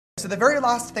So the very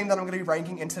last thing that I'm going to be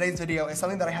ranking in today's video is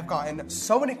something that I have gotten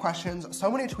so many questions, so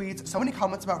many tweets, so many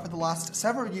comments about for the last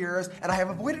several years, and I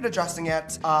have avoided addressing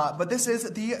it, but this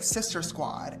is the Sister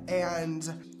Squad. And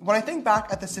when I think back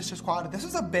at the Sister Squad, this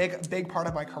was a big part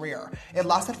of my career. It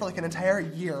lasted for like an entire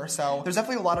year, so there's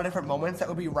definitely a lot of different moments that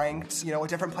would be ranked, you know,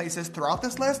 at different places throughout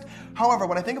this list. However,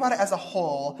 when I think about it as a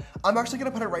whole, I'm actually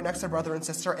going to put it right next to Brother and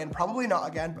Sister, and probably not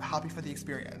again, but happy for the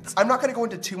experience. I'm not going to go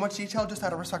into too much detail just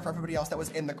out of respect for everybody else that was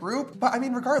in the group, but I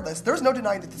mean, regardless, there's no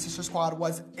denying that the Sister Squad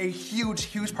was a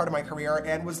huge part of my career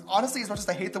and was honestly, as much as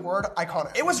I hate the word,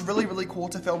 iconic. It was really cool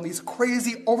to film these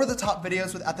crazy over-the-top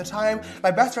videos with, at the time,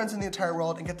 my best friends in the entire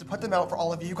world and get to put them out for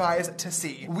all of you guys to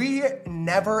see. We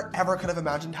never ever could have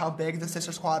imagined how big the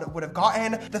Sister Squad would have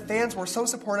gotten. The fans were so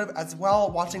supportive as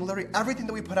well, watching literally everything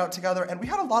that we put out together, and we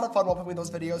had a lot of fun while filming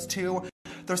those videos too.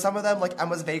 There's some of them like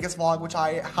Emma's Vegas vlog, which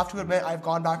I have to admit I've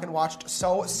gone back and watched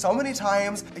so many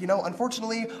times. You know,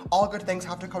 unfortunately, all good things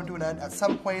have to come to an end at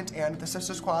some point, and the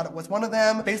Sister Squad was one of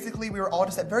them. Basically, we were all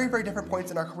just at very different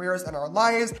points in our careers and our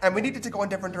lives, and we needed to go in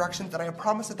different directions, and I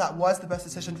promise that that was the best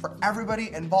decision for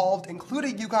everybody involved,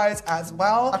 including you guys as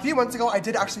well. A few months ago, I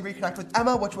did actually reconnect with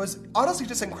Emma, which was honestly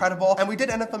just incredible, and we did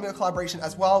end up filming a collaboration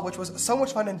as well, which was so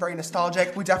much fun and very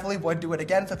nostalgic. We definitely would do it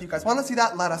again, so if you guys want to see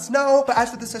that, let us know. But as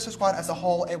for the Sister Squad as a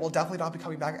whole, it will definitely not be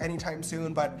coming back anytime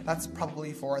soon, but that's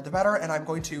probably for the better, and I'm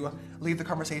going to leave the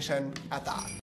conversation at that.